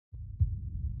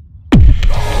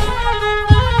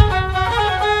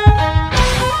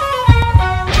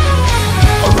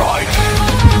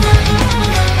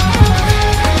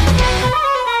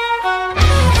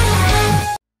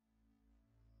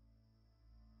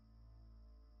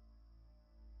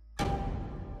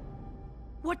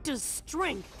What does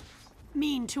strength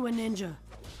mean to a ninja?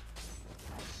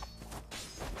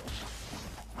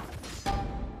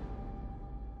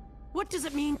 What does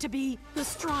it mean to be the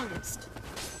strongest?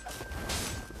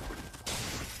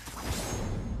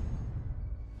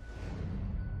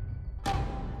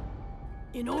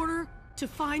 In order to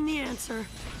find the answer,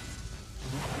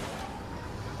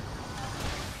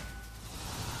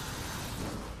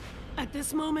 at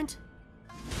this moment,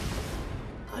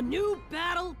 a new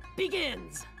battle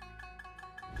begins.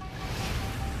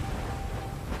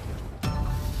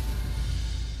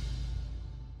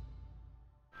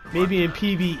 Maybe in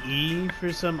PvE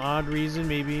for some odd reason,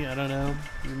 maybe, I don't know.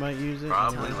 You might use it.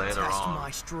 Probably later Test on.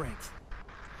 my strength.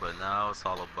 But now it's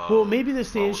all about. Well, maybe the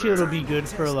stand shield will be good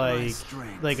for Test my like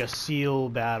strength. a seal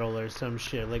battle or some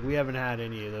shit. Like we haven't had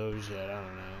any of those yet. I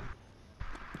don't know.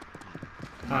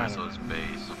 Alright, so it's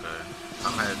base, okay.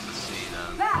 I'm headed to C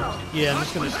then. Yeah, I'm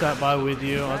just gonna stop by with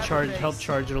you. I'll help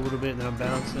charge it a little bit, and then I'm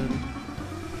bouncing.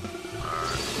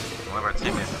 Alright. One of our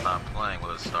teammates is not playing.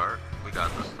 Will it start? We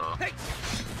got this though.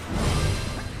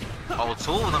 Oh,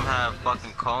 two of them have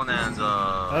fucking Conan's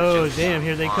Oh damn,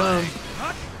 here they come.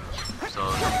 So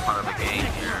it's part of the game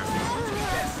here.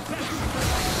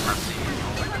 I see you.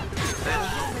 Bitch.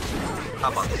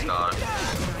 How about this guy?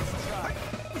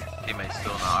 Teammates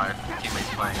still not. Alright,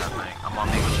 teammates playing, I think. I'm on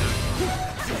me with you.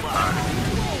 Alright.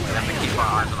 We have to keep our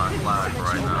eyes on our flag for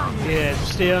right now. Yeah,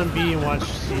 just stay on B and watch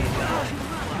C. I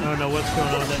don't know what's going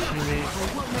on with that teammate.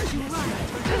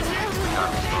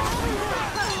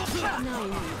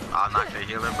 I'll knock the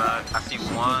healer back. I see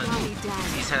one.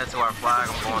 He's headed to our flag.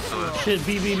 I'm going to it. Shit,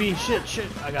 B. Shit.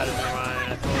 I got it. Never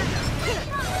mind.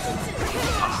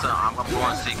 I'm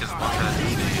going C because one's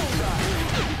headed to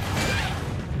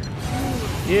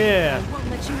C. Yeah.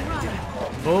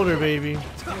 Boulder, baby.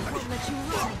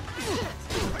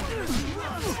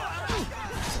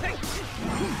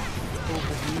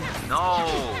 No.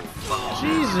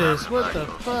 Jesus, what the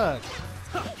fuck?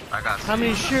 I got How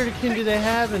many shuriken do they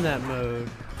have in that mode?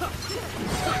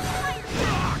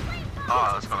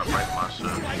 Oh, it's gonna break my shit.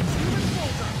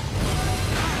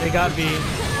 They got B.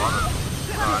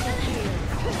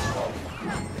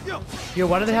 Yo,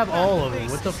 why do they have all of them?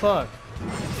 What the fuck?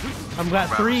 I've got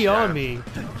 3 on me.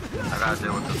 I gotta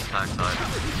deal with this attack type.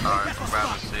 Alright,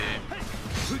 grab C.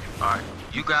 Alright,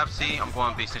 you grab C, I'm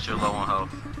going B since you're low on health.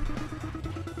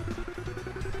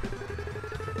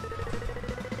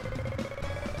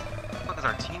 What is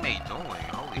our teammate doing?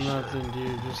 Holy Nothing, shit.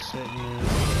 dude. Just sitting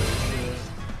there.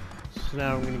 So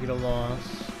now we're gonna get a loss.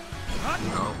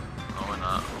 No, we're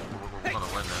not. We're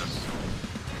gonna win this.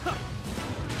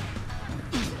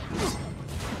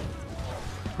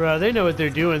 Bro, they know what they're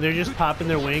doing. They're just popping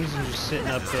their wings and just sitting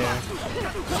up there.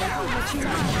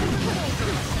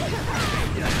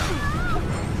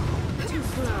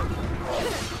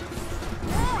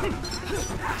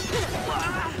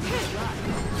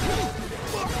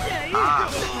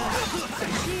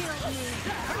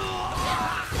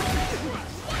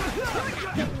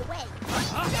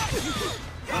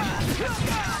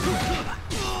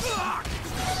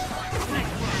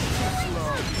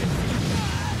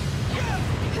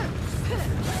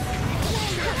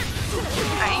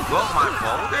 Hey, he broke my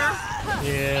boulder?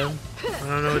 Yeah, I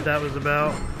don't know what that was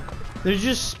about. They're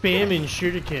just spamming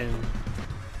shuriken.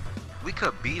 We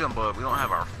could beat him, but we don't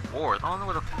have our fourth. I don't know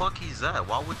where the fuck he's at.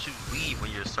 Why would you leave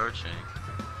when you're searching?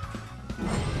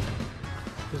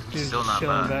 This dude's Still just not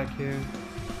chilling bad. back here.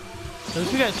 At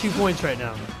least we got 2 points right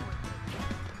now.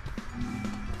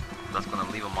 That's gonna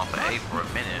leave him off of A for a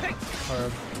minute.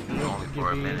 Or, Only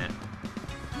for a minute.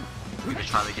 You can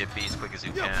try to get B as quick as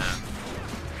you can.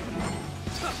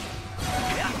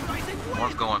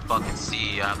 One's going fucking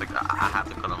C. I have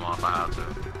to cut him off. I have to.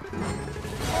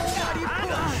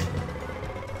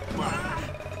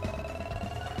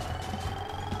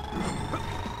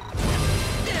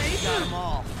 Got them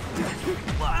all.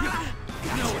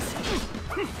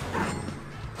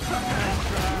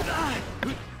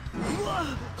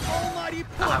 Almighty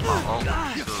I have my ult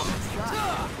too.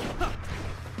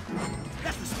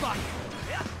 That's the spot.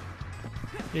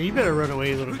 yeah, you better run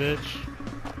away, little bitch.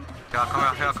 Y'all come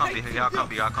out. Y'all come B. Y'all come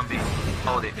B. Y'all come B.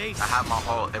 Hold it. I have my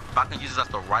ult. If I can use this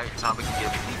at the right time, we can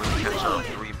get catch up.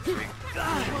 Three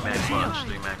man clutch.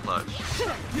 3 man clutch.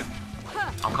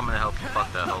 I'm coming to help you.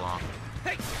 Fuck that. Hold on.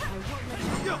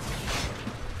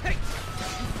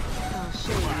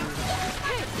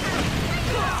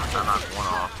 I knocked one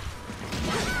off.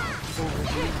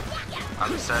 I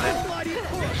reset it.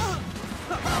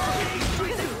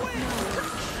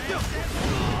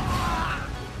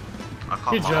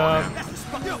 Good job.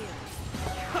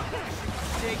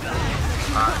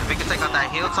 If we can take out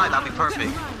that heal type, that'd be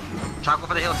perfect. Try to go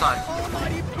for the hillside.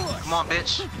 Almighty push. Come on,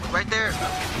 bitch. Right there.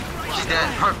 She's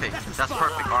dead. Perfect. That's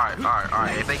perfect.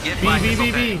 Alright. If they get fight, it's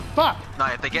okay. Fuck! No,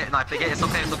 if they get, it's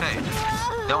okay, it's okay.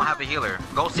 They don't have a healer.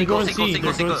 Go see, They're go going see, go C. see, go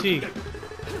They're see, going go. C.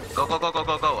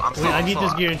 Go. I'm slow. Wait, I need I'm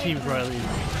this slow. guarantee before I leave.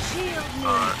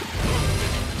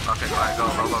 Okay, alright, go.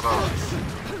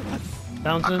 I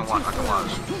Bouncing. can watch.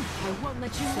 I won't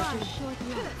let you run.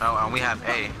 Oh, and we have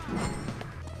A.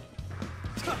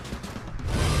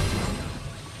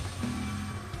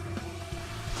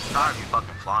 Tired of you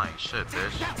fucking flying shit,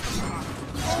 bitch.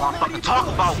 Come on, fucking talk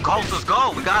about Ghost. Let's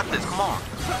go. We got this. Come on.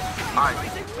 Alright,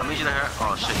 I need you to hear.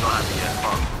 Oh shit, you don't have it yet.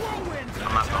 Fuck.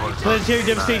 I'm not gonna hold it. Planetary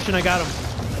devastation. I got him.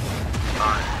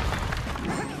 Alright.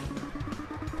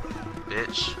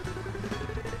 Bitch.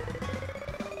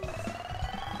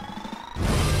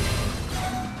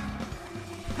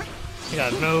 I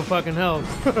got no fucking health.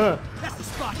 That's the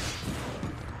spot.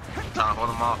 Trying to hold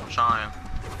him off. I'm trying.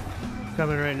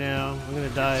 Coming right now. I'm gonna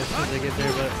die as soon as I get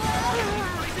there, but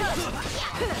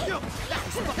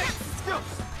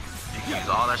You can use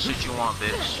all that shit you want,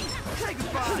 bitch.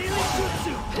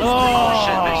 oh,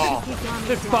 Shit, bitch.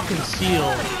 they're fucking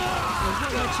sealed.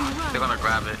 They're gonna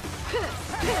grab it.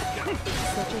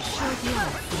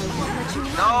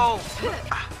 No!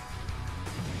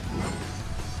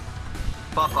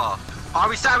 Fuck off. Oh, I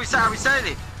reset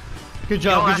it! Good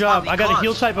job. that's I got a clutch.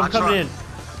 heal type. I'm I coming tried. in.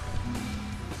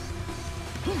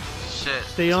 Shit.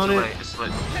 Stay it's on too it. late. It's late.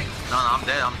 No, I'm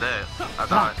dead. I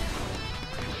died.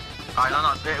 Alright,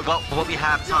 no. Well, we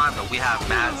have time though. We have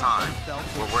mad time.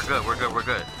 We're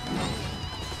good.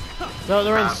 No,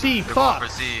 they're on Crap. C. They're going Fuck. for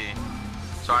C.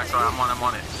 Sorry, I'm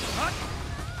on it.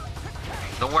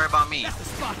 Don't worry about me.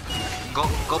 Go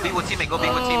be with teammate.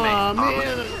 Oh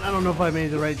man, I don't know if I made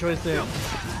the right choice there.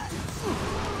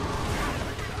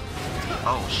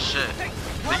 Oh shit.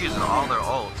 They're using all their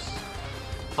ults.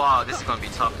 Fuck, this is gonna be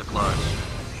tough to clutch.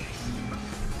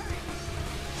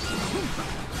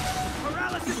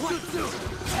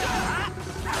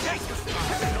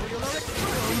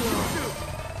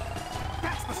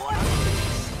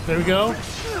 There we go.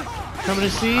 Coming to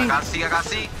C. I got C. Yes!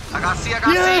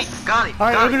 C. Got it.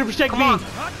 Alright, got I'm it. gonna protect Come B. on.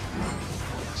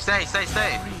 Stay.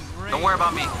 Don't worry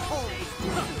about me.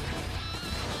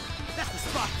 That's the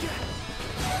spot.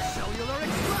 Cellular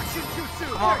extraction jutsu.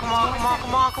 Come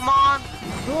on.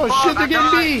 Oh Fuck, shit, they're I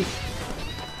getting died. B.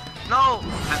 No.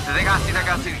 They got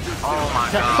C. Oh my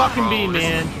That god. fucking bro. B,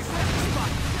 man.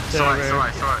 Sorry.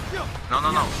 No.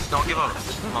 Don't give up.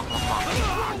 Come on.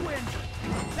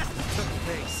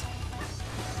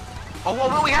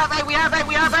 Oh, we have A.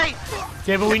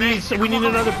 Yeah, but we need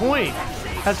another point.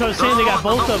 That's what I was saying. They got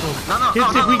both of them. No.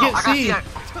 If we get I got C.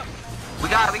 We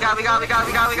got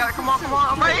it. Come on.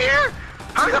 I'm right here.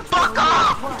 Hurry the fuck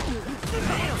up.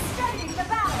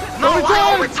 No,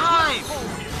 overtime.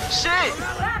 Shit.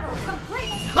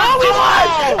 Oh, we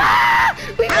won!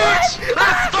 Bitch,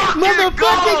 let's fucking Motherfucker,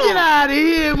 go. get out of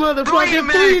here,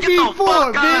 motherfucker.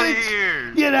 3v4,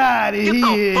 bitch. Get out of Get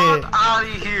here. the fuck out of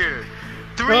here.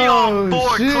 3 on 4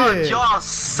 clutch. Y'all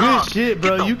suck. Good shit, bro.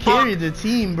 Get the You fuck- carried the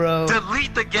team, bro.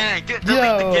 Delete the game. Delete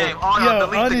the game. Oh, no,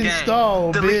 delete the game.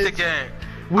 uninstall, Delete the bitch. game.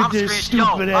 With I'm this screen-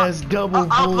 stupid Yo, ass double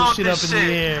upload bullshit this up in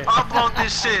the air. Upload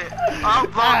this shit.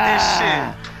 Upload this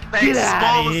shit. They Get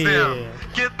outta expose here. them.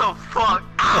 Get the fuck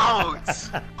out.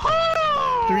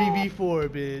 3v4,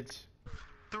 bitch.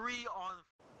 3 on.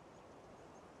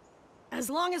 As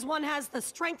long as one has the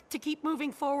strength to keep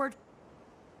moving forward,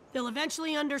 they'll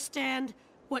eventually understand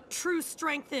what true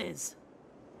strength is.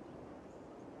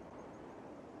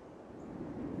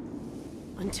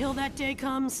 Until that day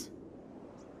comes,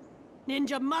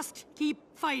 Ninja must keep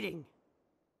fighting.